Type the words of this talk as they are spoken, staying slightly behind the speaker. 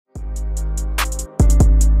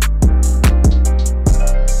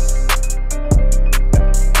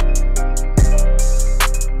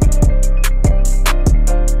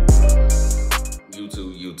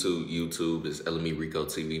LMERico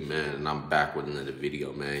TV, man, and I'm back with another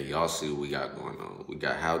video, man. Y'all see what we got going on. We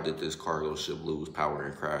got how did this cargo ship lose power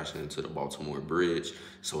and crash into the Baltimore bridge?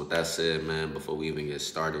 So with that said, man, before we even get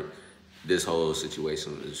started, this whole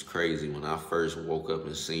situation is crazy. When I first woke up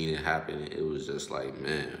and seen it happen, it was just like,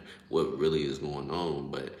 man, what really is going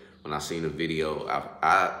on? But when I seen the video,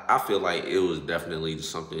 I feel like it was definitely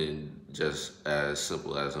something just as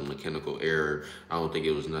simple as a mechanical error. I don't think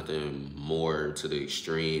it was nothing more to the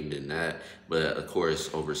extreme than that. But of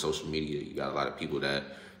course, over social media, you got a lot of people that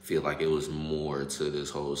feel like it was more to this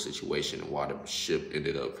whole situation and why the ship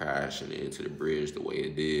ended up crashing into the bridge the way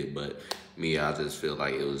it did. But me, I just feel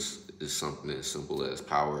like it's something as simple as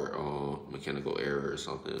power mechanical error or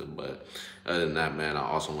something. But other than that, man, I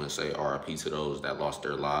also want to say RIP to those that lost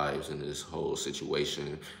their lives in this whole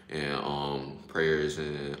situation, and prayers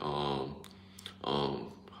and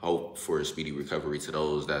hope for a speedy recovery to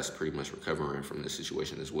those that's pretty much recovering from this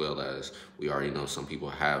situation, as well as we already know some people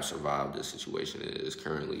have survived this situation and is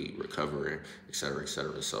currently recovering, et cetera, et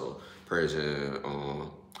cetera. So prayers and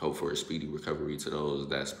hope for a speedy recovery to those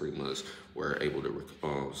that's pretty much were able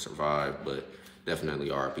to survive, but definitely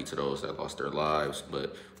RIP to those that lost their lives.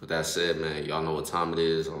 But with that said, man, y'all know what time it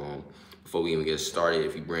is. Before we even get started,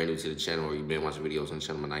 if you're brand new to the channel or you've been watching videos on the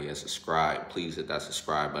channel but not yet subscribed, please hit that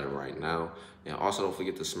subscribe button right now. And also don't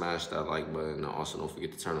forget to smash that like button. And also don't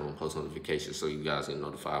forget to turn on post notifications so you guys get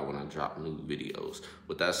notified when I drop new videos.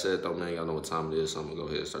 With that said though, man, y'all know what time it is, so I'm gonna go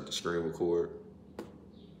ahead and start the screen record.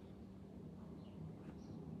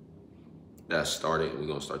 That started, we're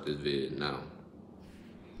gonna start this vid now.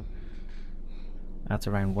 At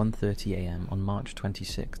around 1:30 a.m. on March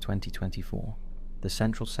 26, 2024, the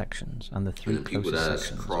central sections and the three closest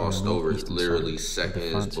sections crossed over literally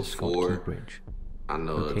seconds before. Bridge, I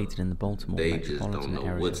know located in the Baltimore they just don't metropolitan know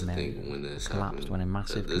area what of to think Maryland, when this collapsed happened. when a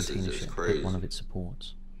massive container ship hit one of its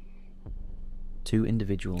supports. Two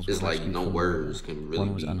individuals were it's like rescued no from words the river. can really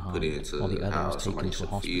One was be unharmed, put into while the other how was taken somebody to a should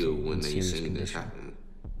hospital feel when in they serious seen this condition. happen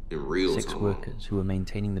in real 6 time. workers who were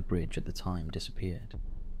maintaining the bridge at the time disappeared.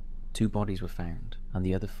 2 bodies were found, and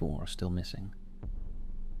the other 4 are still missing.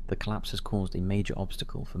 The collapse has caused a major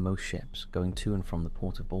obstacle for most ships going to and from the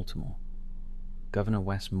port of Baltimore. Governor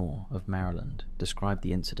Wes Moore of Maryland described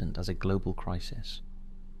the incident as a global crisis,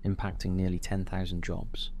 impacting nearly 10,000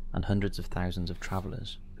 jobs and hundreds of thousands of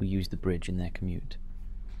travelers who use the bridge in their commute.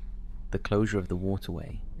 The closure of the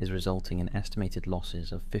waterway is resulting in estimated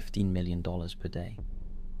losses of $15 million per day.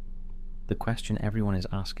 The question everyone is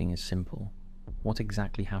asking is simple. What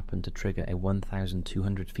exactly happened to trigger a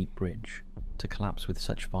 1,200 feet bridge to collapse with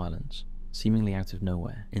such violence, seemingly out of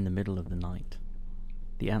nowhere in the middle of the night?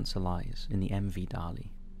 The answer lies in the MV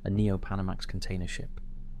Dali, a neo-Panamax container ship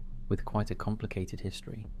with quite a complicated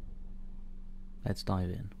history. Let's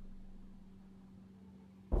dive in.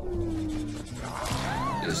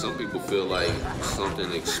 And some people feel like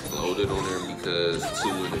something exploded on there because too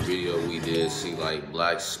in the video we did see like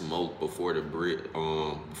black smoke before the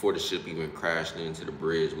before the ship even crashed into the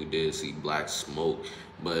bridge. We did see black smoke,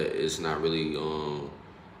 but it's not really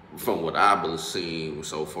from what I've seen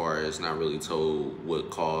so far, it's not really told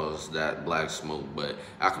what caused that black smoke. But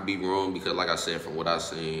I could be wrong because, like I said, from what I've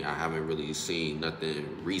seen, I haven't really seen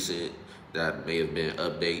nothing recent that may have been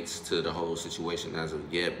updates to the whole situation as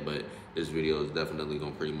of yet. But this video is definitely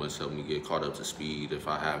gonna pretty much help me get caught up to speed if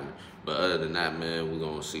I haven't. But other than that, man, we're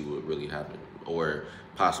gonna see what really happened, or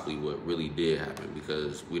possibly what really did happen,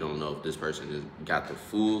 because we don't know if this person has got the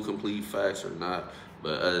full complete facts or not.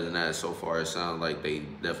 But other than that, so far it sounds like they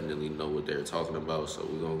definitely know what they're talking about. So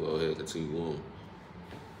we're gonna go ahead and continue on.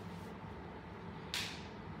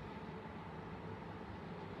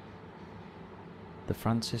 The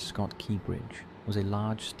Francis Scott Key Bridge was a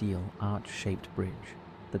large steel arch-shaped bridge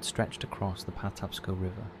that stretched across the Patapsco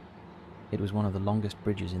River. It was one of the longest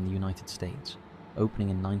bridges in the United States, opening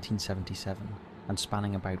in 1977 and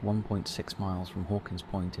spanning about 1.6 miles from Hawkins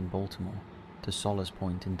Point in Baltimore to Solace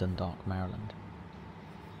Point in Dundalk, Maryland.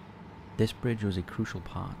 This bridge was a crucial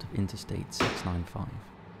part of Interstate 695,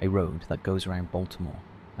 a road that goes around Baltimore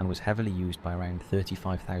and was heavily used by around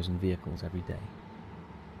 35,000 vehicles every day.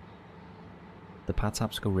 The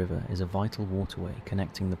Patapsco River is a vital waterway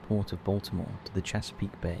connecting the port of Baltimore to the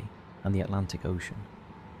Chesapeake Bay and the Atlantic Ocean.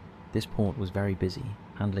 This port was very busy,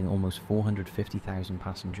 handling almost 450,000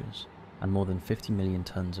 passengers and more than 50 million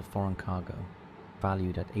tons of foreign cargo,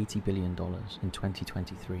 valued at $80 billion in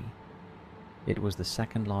 2023. It was the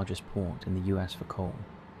second largest port in the US for coal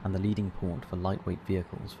and the leading port for lightweight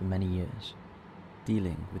vehicles for many years,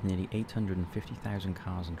 dealing with nearly 850,000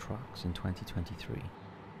 cars and trucks in 2023.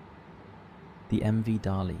 The MV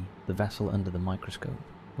Dali, the vessel under the microscope,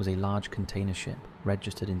 was a large container ship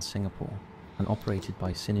registered in Singapore and operated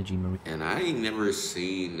by LMERico. And I ain't never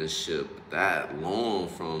seen the ship that long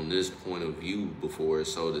from this point of view before,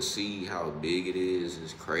 so to see how big it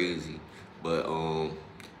is crazy. But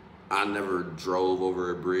I never drove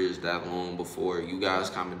over a bridge that long before. You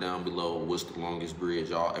guys comment down below what's the longest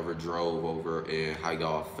bridge y'all ever drove over and how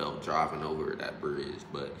y'all felt driving over that bridge.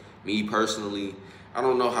 But me personally, I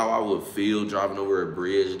don't know how I would feel driving over a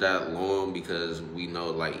bridge that long, because we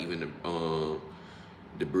know, like, even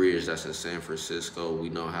the bridge that's in San Francisco, we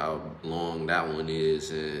know how long that one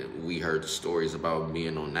is, and we heard the stories about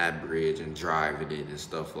being on that bridge and driving it and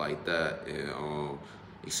stuff like that, and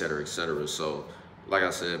et cetera, et cetera. So like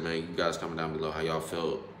I said, man, you guys comment down below how y'all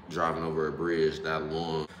felt driving over a bridge that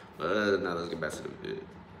long. But now let's get back to the video.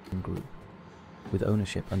 Group, with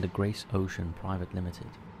ownership under Grace Ocean Private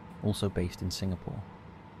Limited, also based in Singapore.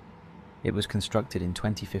 It was constructed in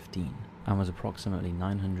 2015 and was approximately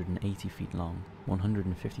 980 feet long,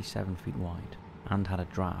 157 feet wide, and had a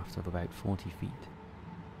draft of about 40 feet.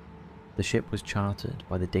 The ship was chartered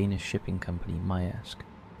by the Danish shipping company Maersk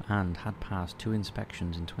and had passed 2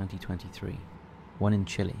 inspections in 2023, one in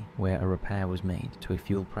Chile where a repair was made to a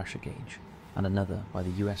fuel pressure gauge, and another by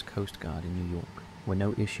the US Coast Guard in New York, where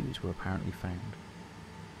no issues were apparently found.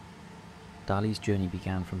 Dali's journey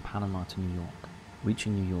began from Panama to New York,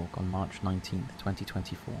 reaching New York on March 19,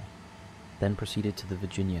 2024, then proceeded to the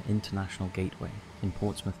Virginia International Gateway in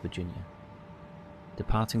Portsmouth, Virginia.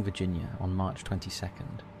 Departing Virginia on March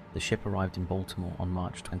 22nd, the ship arrived in Baltimore on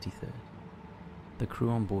March 23rd. The crew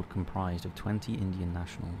on board comprised of 20 Indian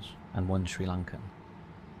nationals and 1 Sri Lankan.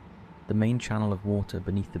 The main channel of water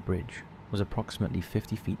beneath the bridge was approximately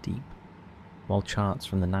 50 feet deep, while charts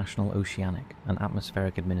from the National Oceanic and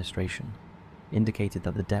Atmospheric Administration indicated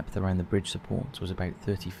that the depth around the bridge supports was about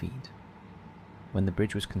 30 feet. When the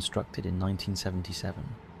bridge was constructed in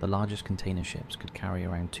 1977, the largest container ships could carry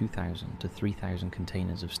around 2,000 to 3,000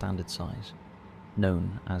 containers of standard size,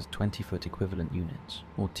 known as 20-foot equivalent units,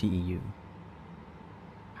 or TEU.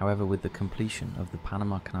 However, with the completion of the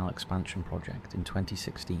Panama Canal expansion project in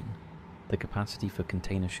 2016, the capacity for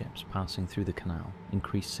container ships passing through the canal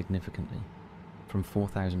increased significantly, from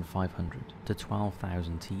 4,500 to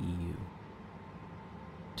 12,000 TEU.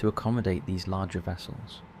 To accommodate these larger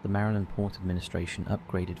vessels, the Maryland Port Administration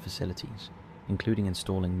upgraded facilities, including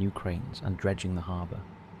installing new cranes and dredging the harbour.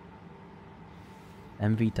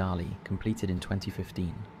 MV Dali, completed in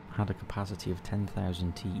 2015, had a capacity of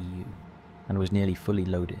 10,000 TEU and was nearly fully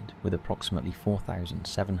loaded with approximately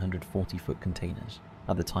 4,740-foot containers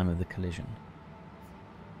at the time of the collision.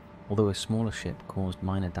 Although a smaller ship caused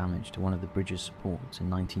minor damage to one of the bridge's supports in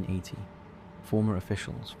 1980, former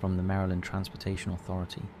officials from the Maryland Transportation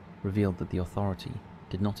Authority revealed that the authority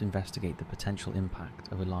did not investigate the potential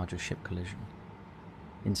impact of a larger ship collision.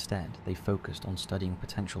 Instead, they focused on studying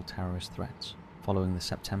potential terrorist threats following the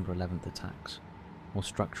September 11th attacks, or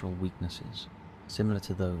structural weaknesses, similar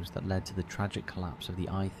to those that led to the tragic collapse of the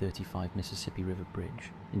I-35 Mississippi River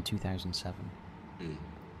Bridge in 2007.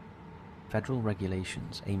 Federal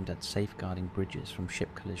regulations aimed at safeguarding bridges from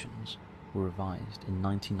ship collisions were revised in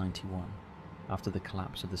 1991 after the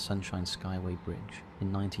collapse of the Sunshine Skyway Bridge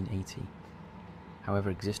in 1980. However,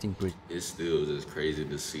 existing bridges... It's still just crazy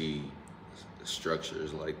to see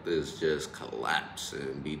structures like this just collapse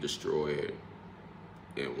and be destroyed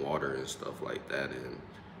in water and stuff like that, and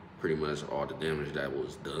pretty much all the damage that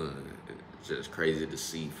was done. It's just crazy to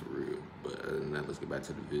see, for real. But other than that, let's get back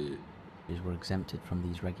to the vid. Were exempted from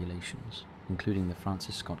these regulations, including the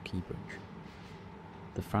Francis Scott Key Bridge.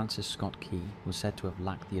 The Francis Scott Key was said to have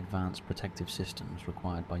lacked the advanced protective systems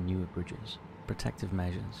required by newer bridges, protective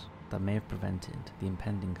measures that may have prevented the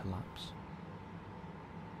impending collapse.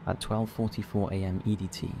 At 12:44 a.m.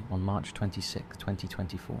 EDT on March 26,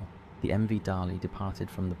 2024, the MV Dali departed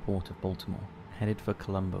from the port of Baltimore, headed for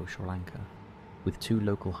Colombo, Sri Lanka, with 2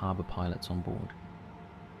 local harbour pilots on board.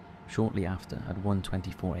 Shortly after, at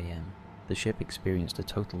 1:24 a.m., the ship experienced a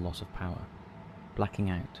total loss of power, blacking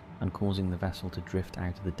out and causing the vessel to drift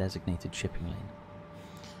out of the designated shipping lane,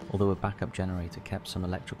 although a backup generator kept some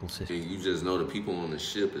electrical systems. You just know the people on the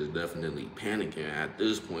ship is definitely panicking at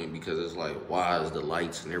this point, because it's like, why is the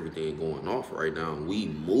lights and everything going off right now and we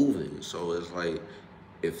moving? So it's like,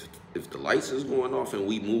 if the lights is going off and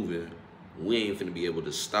we moving, we ain't finna be able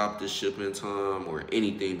to stop the ship in time or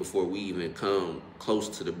anything before we even come close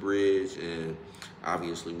to the bridge. And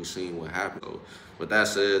obviously we seen what happened. So, with that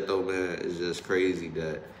said though, man, it's just crazy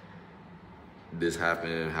that this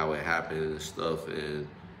happened, how it happened and stuff. And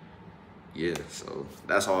yeah, so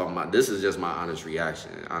that's all this is just my honest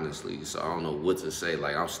reaction, honestly. So I don't know what to say.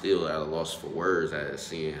 Like, I'm still at a loss for words at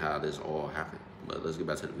seeing how this all happened. But let's get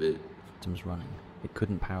back to the vid. Systems running, it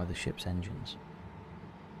couldn't power the ship's engines.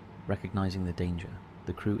 Recognizing the danger,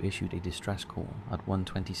 the crew issued a distress call at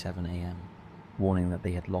 1:27 a.m., warning that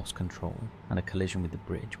they had lost control and a collision with the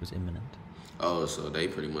bridge was imminent. Oh, so they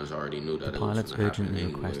pretty much already knew that The it was pilots going to happen urgently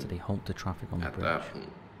anyway. requested a halt to traffic on the At bridge. that point.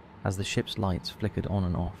 As the ship's lights flickered on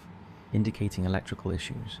and off, indicating electrical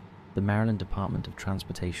issues, the Maryland Department of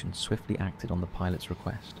Transportation swiftly acted on the pilot's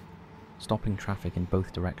request, stopping traffic in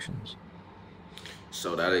both directions.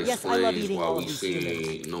 So that Yes, I love explains eating why all we of these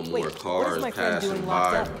see humans. no more Wait, what is cars my friend passing doing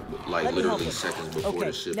locked by, up? like Let me help literally him. seconds before Okay,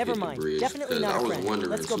 the ship never hit the mind. bridge. Definitely Because not I a was friend.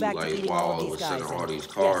 wondering Let's go too, back to like, eating why all of all of these a sudden guys all and these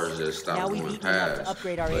cars just now stopped we've going eaten enough to past.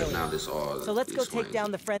 upgrade our But aliens. now this all So let's go take explains down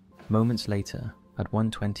it. the friend. Moments later, at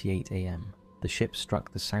 1:28 a.m., the ship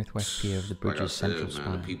struck the southwest pier of the Like I bridge's said, central man,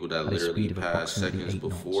 span the people that at a literally speed of passed approximately seconds 8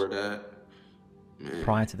 before knots. that, man.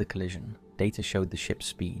 Prior to the collision, data showed the ship's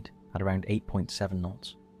speed at around 8.7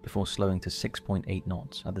 knots, before slowing to 6.8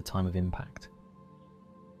 knots at the time of impact.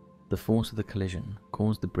 The force of the collision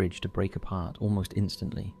caused the bridge to break apart almost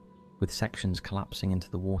instantly, with sections collapsing into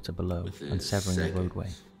the water below Within and severing seconds. the roadway.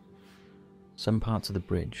 Some parts of the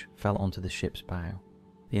bridge fell onto the ship's bow.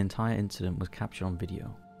 The entire incident was captured on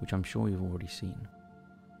video, which I'm sure you've already seen.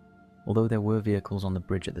 Although there were vehicles on the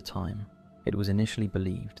bridge at the time, it was initially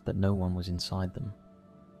believed that no one was inside them.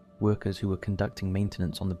 Workers who were conducting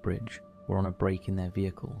maintenance on the bridge were on a break in their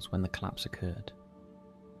vehicles when the collapse occurred.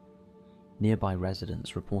 Nearby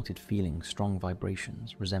residents reported feeling strong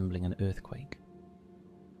vibrations resembling an earthquake.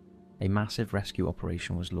 A massive rescue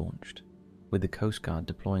operation was launched, with the Coast Guard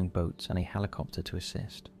deploying boats and a helicopter to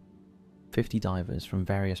assist. 50 divers from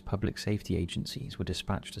various public safety agencies were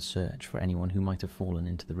dispatched to search for anyone who might have fallen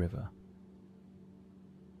into the river.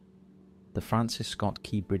 The Francis Scott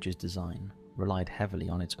Key Bridge's design relied heavily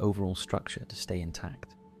on its overall structure to stay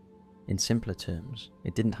intact. In simpler terms,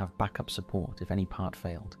 it didn't have backup support if any part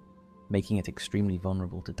failed, making it extremely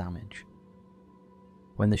vulnerable to damage.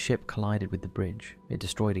 When the ship collided with the bridge, it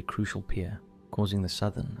destroyed a crucial pier, causing the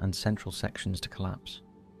southern and central sections to collapse,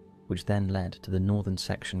 which then led to the northern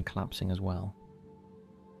section collapsing as well.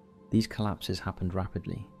 These collapses happened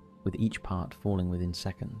rapidly, with each part falling within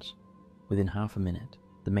seconds. Within half a minute,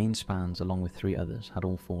 the main spans along with 3 others had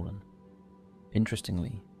all fallen.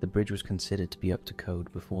 Interestingly, the bridge was considered to be up to code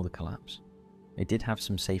before the collapse. It did have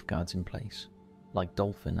some safeguards in place, like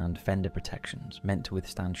dolphin and fender protections meant to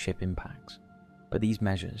withstand ship impacts, but these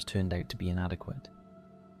measures turned out to be inadequate.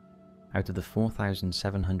 Out of the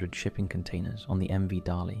 4,700 shipping containers on the MV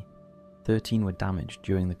Dali, 13 were damaged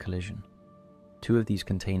during the collision. 2 of these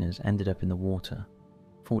containers ended up in the water,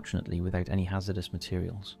 fortunately without any hazardous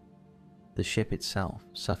materials. The ship itself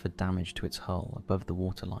suffered damage to its hull above the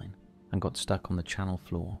waterline and got stuck on the channel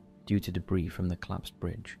floor due to debris from the collapsed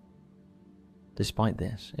bridge. Despite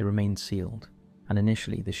this, it remained sealed, and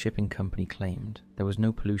initially the shipping company claimed there was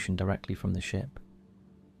no pollution directly from the ship.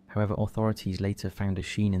 However, authorities later found a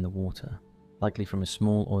sheen in the water, likely from a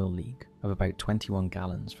small oil leak of about 21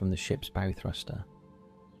 gallons from the ship's bow thruster.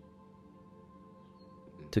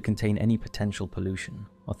 To contain any potential pollution,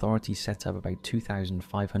 authorities set up about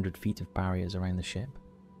 2,500 feet of barriers around the ship.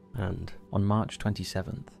 And on March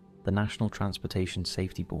 27th, the National Transportation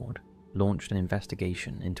Safety Board launched an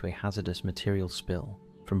investigation into a hazardous material spill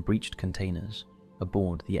from breached containers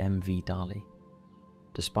aboard the MV Dali.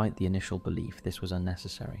 Despite the initial belief this was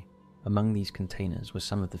unnecessary, among these containers were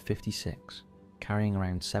some of the 56 carrying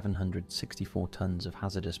around 764 tons of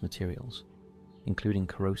hazardous materials, including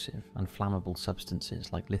corrosive and flammable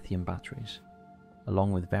substances like lithium batteries,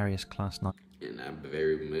 along with various Class 9. And that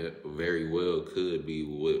very well could be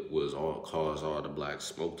what was all caused all the black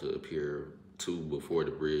smoke to appear too before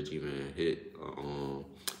the bridge even hit,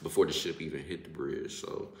 before the ship even hit the bridge.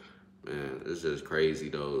 So, man, it's just crazy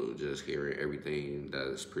though, just hearing everything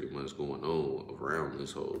that's pretty much going on around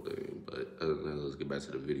this whole thing. But other than that, let's get back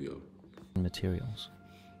to the video. Materials.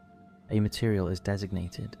 A material is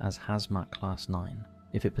designated as Hazmat Class 9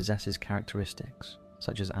 if it possesses characteristics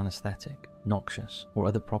such as anesthetic, noxious, or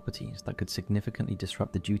other properties that could significantly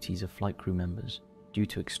disrupt the duties of flight crew members due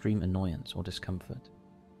to extreme annoyance or discomfort.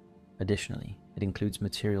 Additionally, it includes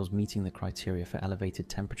materials meeting the criteria for elevated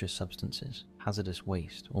temperature substances, hazardous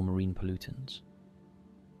waste, or marine pollutants.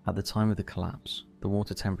 At the time of the collapse, the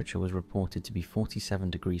water temperature was reported to be 47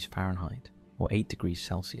 degrees Fahrenheit, or 8 degrees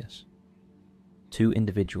Celsius. 2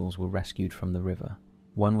 individuals were rescued from the river.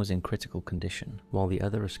 One was in critical condition, while the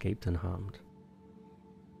other escaped unharmed.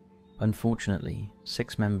 Unfortunately,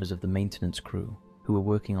 6 members of the maintenance crew who were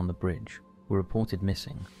working on the bridge were reported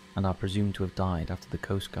missing and are presumed to have died after the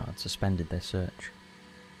Coast Guard suspended their search.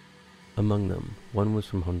 Among them, 1 was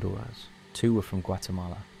from Honduras, 2 were from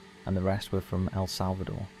Guatemala, and the rest were from El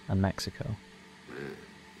Salvador and Mexico. man.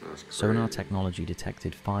 That's Sonar crazy. technology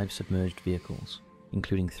detected 5 submerged vehicles,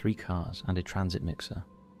 including 3 cars and a transit mixer.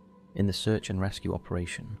 In the search and rescue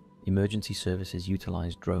operation, emergency services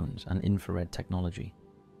utilized drones and infrared technology.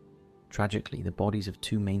 Tragically, the bodies of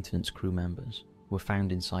 2 maintenance crew members were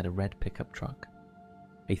found inside a red pickup truck.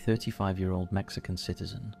 A 35-year-old Mexican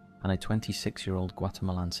citizen and a 26-year-old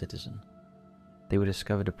Guatemalan citizen. They were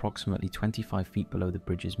discovered approximately 25 feet below the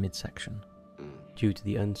bridge's midsection. Due to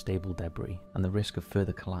the unstable debris and the risk of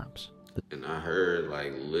further collapse. And I heard,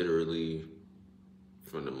 like, literally,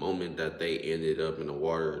 from the moment that they ended up in the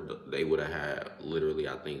water, they would have had literally,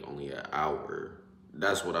 I think, only an hour.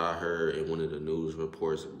 That's what I heard in one of the news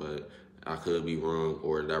reports, but I could be wrong,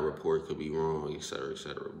 or that report could be wrong, et cetera, et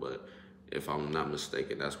cetera. But if I'm not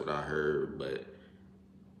mistaken, that's what I heard. But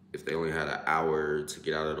if they only had an hour to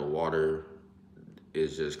get out of the water,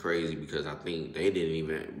 it's just crazy because I think they didn't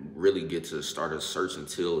even really get to start a search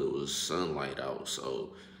until it was sunlight out.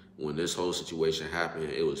 So when this whole situation happened,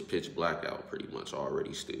 it was pitch black out pretty much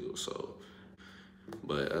already still. So,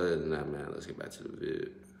 but other than that, man, let's get back to the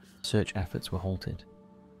vid. Search efforts were halted.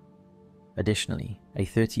 Additionally, a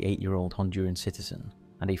 38-year-old Honduran citizen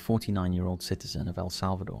and a 49-year-old citizen of El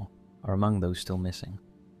Salvador are among those still missing.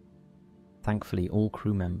 Thankfully, all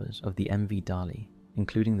crew members of the MV Dali,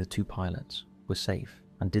 including the 2 pilots, were safe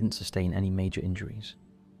and didn't sustain any major injuries.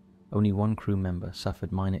 Only 1 crew member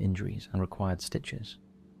suffered minor injuries and required stitches.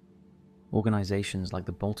 Organizations like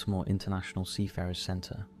the Baltimore International Seafarers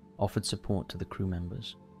Center offered support to the crew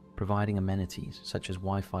members, providing amenities such as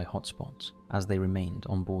Wi-Fi hotspots as they remained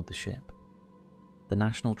on board the ship. The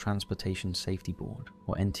National Transportation Safety Board,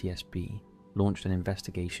 or NTSB, launched an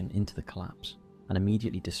investigation into the collapse and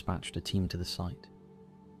immediately dispatched a team to the site.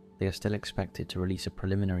 They are still expected to release a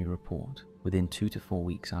preliminary report within 2 to 4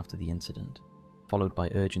 weeks after the incident, followed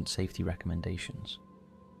by urgent safety recommendations.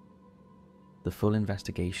 The full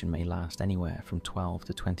investigation may last anywhere from 12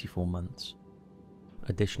 to 24 months.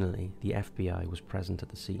 Additionally, the FBI was present at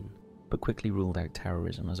the scene, but quickly ruled out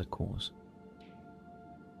terrorism as a cause.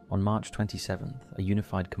 On March 27th, a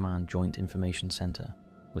Unified Command Joint Information Center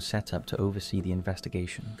was set up to oversee the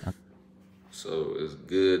investigation. So it's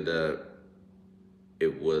good that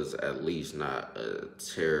it was at least not a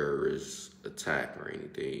terrorist attack or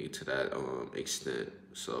anything to that extent.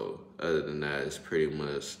 So other than that, it's pretty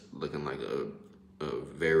much looking like a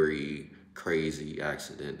very crazy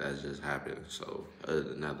accident that just happened. So other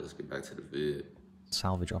than that, let's get back to the vid.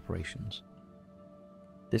 Salvage operations.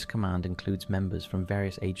 This command includes members from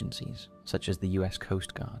various agencies such as the U.S.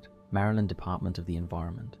 Coast Guard, Maryland Department of the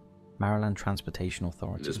Environment, Maryland Transportation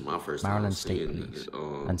Authority, This is my first time Maryland State seeing Police, this,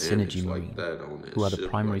 and Synergy image Marine, like that on that who are the ship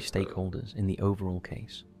primary like that. stakeholders in the overall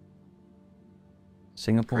case.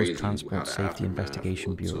 Singapore's Crazy how Transport the Safety aftermath Investigation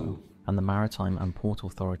looked, Bureau too. and the Maritime and Port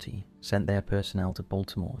Authority sent their personnel to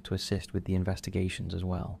Baltimore to assist with the investigations as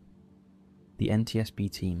well. The NTSB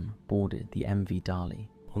team boarded the MV Dali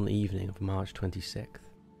on the evening of March 26th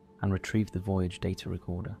and retrieved the voyage data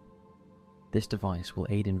recorder. This device will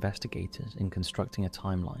aid investigators in constructing a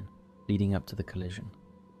timeline leading up to the collision.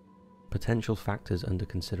 Potential factors under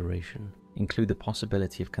consideration include the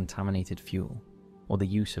possibility of contaminated fuel or the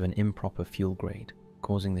use of an improper fuel grade,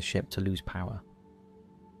 causing the ship to lose power.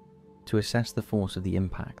 To assess the force of the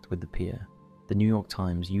impact with the pier, the New York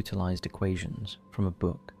Times utilized equations from a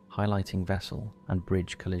book highlighting vessel and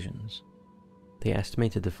bridge collisions. They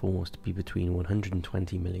estimated the force to be between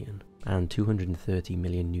 120 million and 230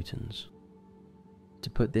 million newtons. To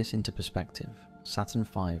put this into perspective, Saturn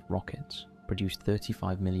V rockets produced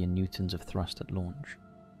 35 million newtons of thrust at launch,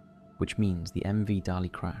 which means the MV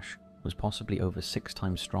Dali crash was possibly over 6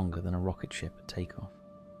 times stronger than a rocket ship at takeoff.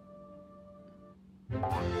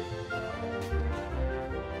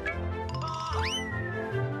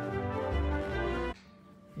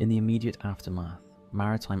 In the immediate aftermath,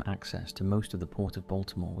 maritime access to most of the port of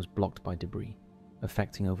Baltimore was blocked by debris,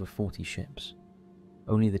 affecting over 40 ships.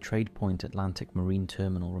 Only the Trade Point Atlantic Marine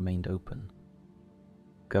Terminal remained open.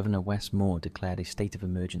 Governor Wes Moore declared a state of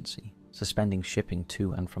emergency, suspending shipping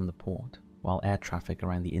to and from the port, while air traffic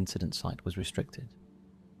around the incident site was restricted.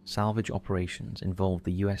 Salvage operations involved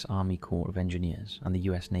the U.S. Army Corps of Engineers and the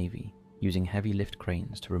U.S. Navy, using heavy lift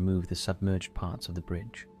cranes to remove the submerged parts of the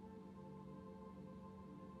bridge.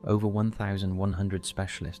 Over 1,100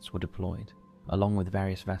 specialists were deployed, along with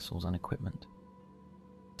various vessels and equipment.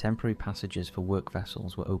 Temporary passages for work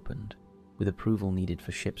vessels were opened, with approval needed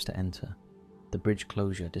for ships to enter. The bridge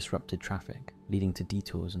closure disrupted traffic, leading to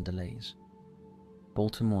detours and delays.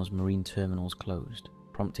 Baltimore's marine terminals closed,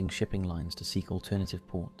 prompting shipping lines to seek alternative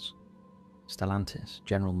ports. Stellantis,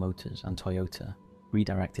 General Motors, and Toyota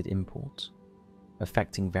redirected imports.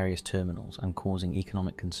 affecting various terminals and causing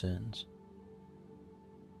economic concerns.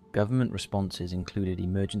 Government responses included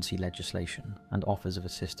emergency legislation and offers of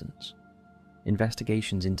assistance.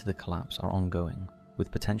 Investigations into the collapse are ongoing,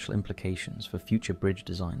 with potential implications for future bridge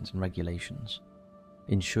designs and regulations.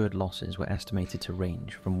 Insured losses were estimated to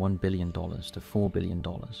range from $1 billion to $4 billion,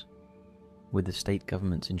 with the state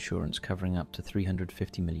government's insurance covering up to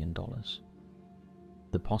 $350 million.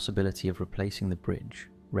 The possibility of replacing the bridge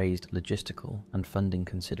raised logistical and funding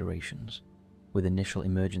considerations, with initial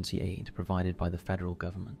emergency aid provided by the federal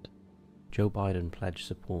government. Joe Biden pledged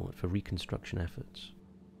support for reconstruction efforts,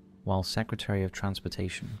 while Secretary of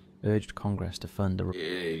Transportation urged Congress to fund a...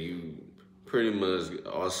 Yeah, you pretty much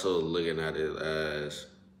also looking at it as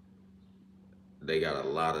they got a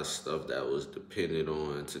lot of stuff that was dependent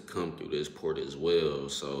on to come through this port as well.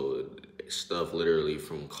 So stuff literally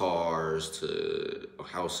from cars to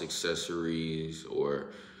house accessories or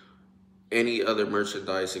any other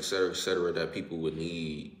merchandise, et cetera, that people would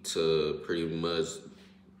need to pretty much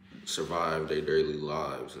survive their daily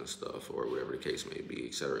lives and stuff, or whatever the case may be,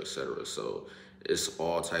 et cetera, et cetera. So it's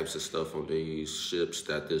all types of stuff on these ships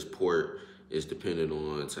that this port is dependent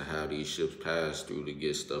on to have these ships pass through to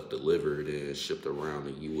get stuff delivered and shipped around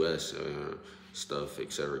the U.S. and stuff,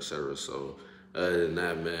 et cetera, et cetera. So other than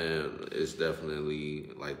that, man, it's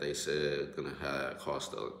definitely, like they said, gonna have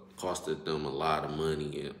costed them a lot of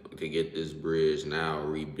money to get this bridge now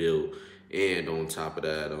rebuilt. And on top of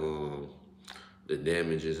that, the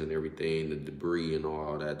damages and everything, the debris and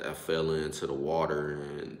all that fell into the water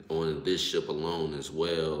and on this ship alone as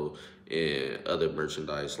well, and other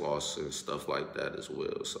merchandise loss and stuff like that as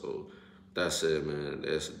well. So that's it, man.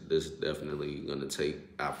 This is definitely gonna take,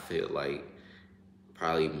 I feel like,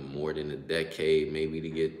 probably more than a decade maybe to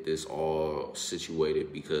get this all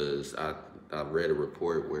situated, because I read a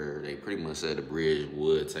report where they pretty much said the bridge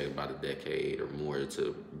would take about a decade or more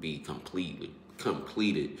to be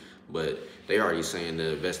completed. But they already saying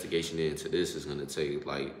the investigation into this is gonna take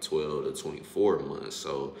like 12 to 24 months.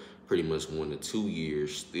 So pretty much 1 to 2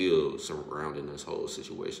 years still surrounding this whole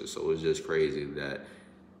situation. So it's just crazy that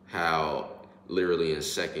how literally in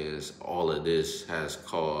seconds all of this has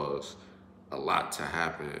caused a lot to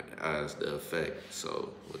happen as the effect.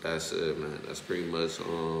 So with that said, man, that's pretty much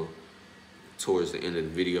towards the end of the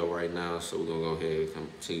video right now. So we're gonna go ahead and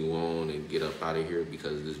continue on and get up out of here,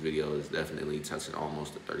 because this video is definitely touching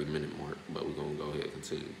almost the 30-minute mark, but we're gonna go ahead and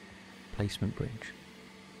continue. Placement bridge.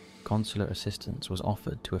 Consular assistance was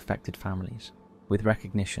offered to affected families, with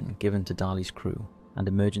recognition given to Dali's crew and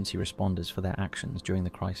emergency responders for their actions during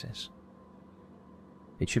the crisis.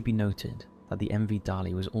 It should be noted that the MV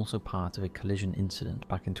Dali was also part of a collision incident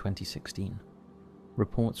back in 2016.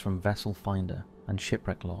 Reports from Vessel Finder and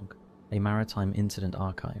Shipwreck Log, a maritime incident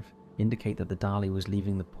archive, indicate that the Dali was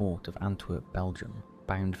leaving the port of Antwerp, Belgium,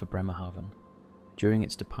 bound for Bremerhaven. During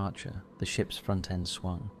its departure, the ship's front end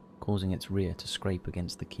swung, causing its rear to scrape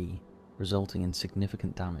against the quay, resulting in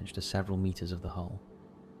significant damage to several meters of the hull.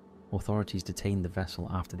 Authorities detained the vessel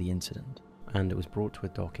after the incident, and it was brought to a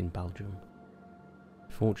dock in Belgium.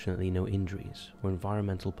 Fortunately, no injuries or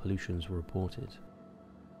environmental pollutions were reported.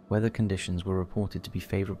 Weather conditions were reported to be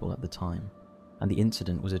favourable at the time, and the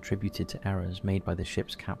incident was attributed to errors made by the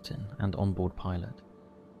ship's captain and onboard pilot.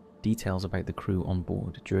 Details about the crew on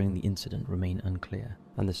board during the incident remain unclear,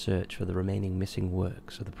 and the search for the remaining missing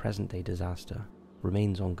works of the present-day disaster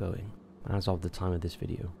remains ongoing as of the time of this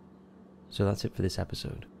video. So that's it for this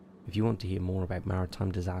episode. If you want to hear more about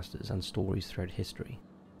maritime disasters and stories throughout history,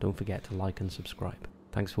 don't forget to like and subscribe.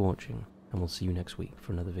 Thanks for watching, and we'll see you next week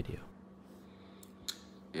for another video.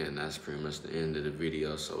 And that's pretty much the end of the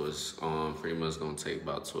video. So it's pretty much gonna take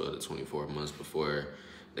about 12 to 24 months before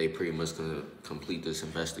they pretty much gonna complete this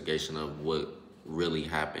investigation of what really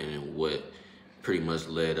happened and what pretty much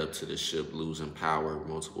led up to the ship losing power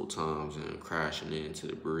multiple times and crashing into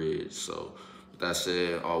the bridge. So with that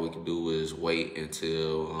said, all we can do is wait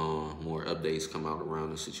until more updates come out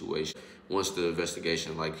around the situation. Once the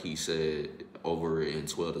investigation, like he said, over in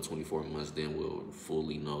 12 to 24 months, then we'll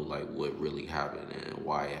fully know like what really happened and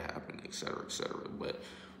why it happened, et cetera, et cetera. But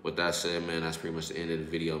with that said, man, that's pretty much the end of the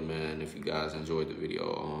video, man. If you guys enjoyed the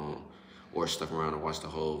video or stuck around and watched the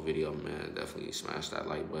whole video, man, definitely smash that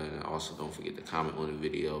like button. And also don't forget to comment on the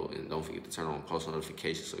video, and don't forget to turn on post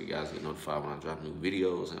notifications so you guys get notified when I drop new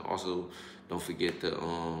videos. And also don't forget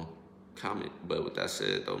to comment. But with that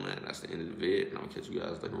said though, man, that's the end of the vid, and I'll catch you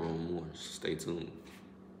guys later on more. Stay tuned.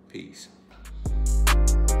 Peace.